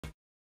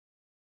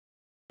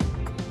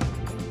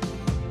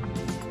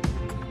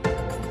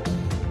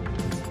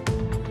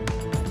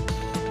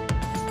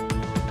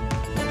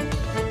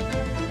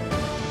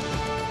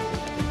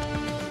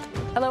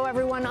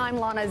I'm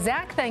Lana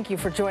Zak. Thank you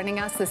for joining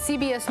us. The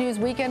CBS News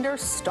Weekender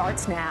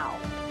starts now.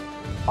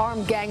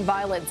 Armed gang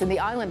violence in the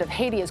island of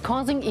Haiti is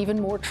causing even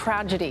more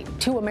tragedy.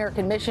 2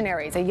 American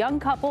missionaries, a young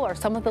couple, are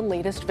some of the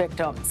latest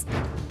victims.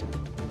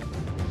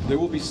 There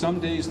will be some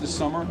days this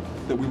summer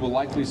that we will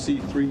likely see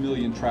 3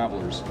 million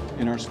travelers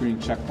in our screening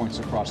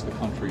checkpoints across the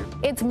country.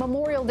 It's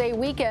Memorial Day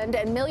weekend,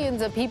 and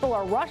millions of people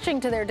are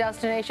rushing to their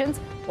destinations.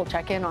 We'll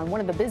check in on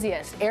one of the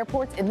busiest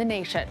airports in the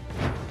nation.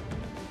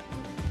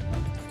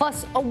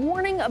 Plus, a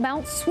warning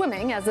about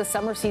swimming as the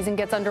summer season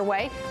gets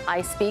underway.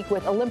 I speak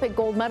with Olympic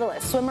gold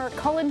medalist swimmer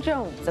Cullen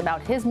Jones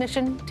about his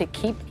mission to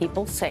keep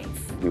people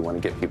safe. We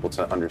want to get people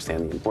to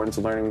understand the importance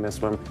of learning to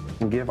swim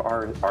and give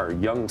our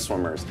young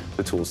swimmers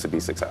the tools to be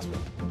successful.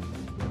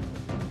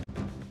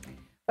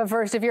 But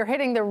first, if you're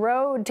hitting the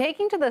road,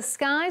 taking to the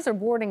skies, or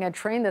boarding a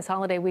train this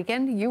holiday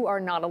weekend, you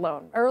are not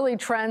alone. Early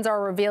trends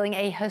are revealing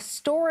a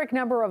historic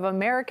number of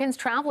Americans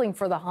traveling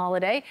for the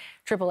holiday.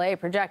 AAA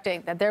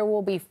projecting that there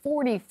will be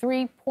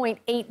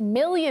 43.8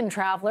 million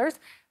travelers.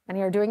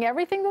 Many are doing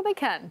everything that they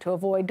can to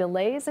avoid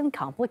delays and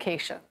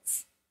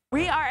complications.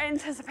 We are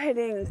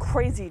anticipating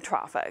crazy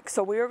traffic,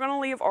 so we are going to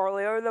leave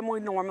earlier than we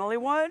normally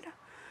would,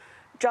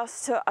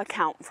 just to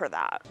account for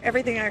that.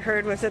 Everything I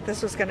heard was that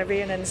this was going to be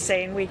an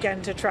insane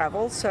weekend to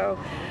travel, so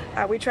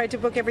we tried to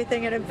book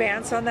everything in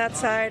advance on that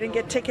side and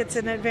get tickets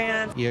in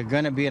advance. You're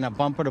going to be in a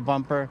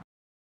bumper-to-bumper.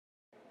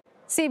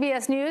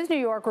 CBS News New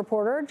York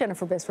reporter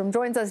Jennifer Bisfrom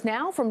joins us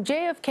now from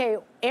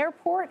JFK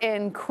Airport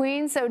in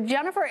Queens. So,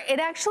 Jennifer, it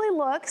actually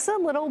looks a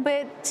little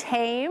bit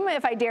tame,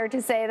 if I dare to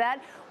say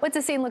that. What's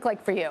the scene look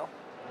like for you?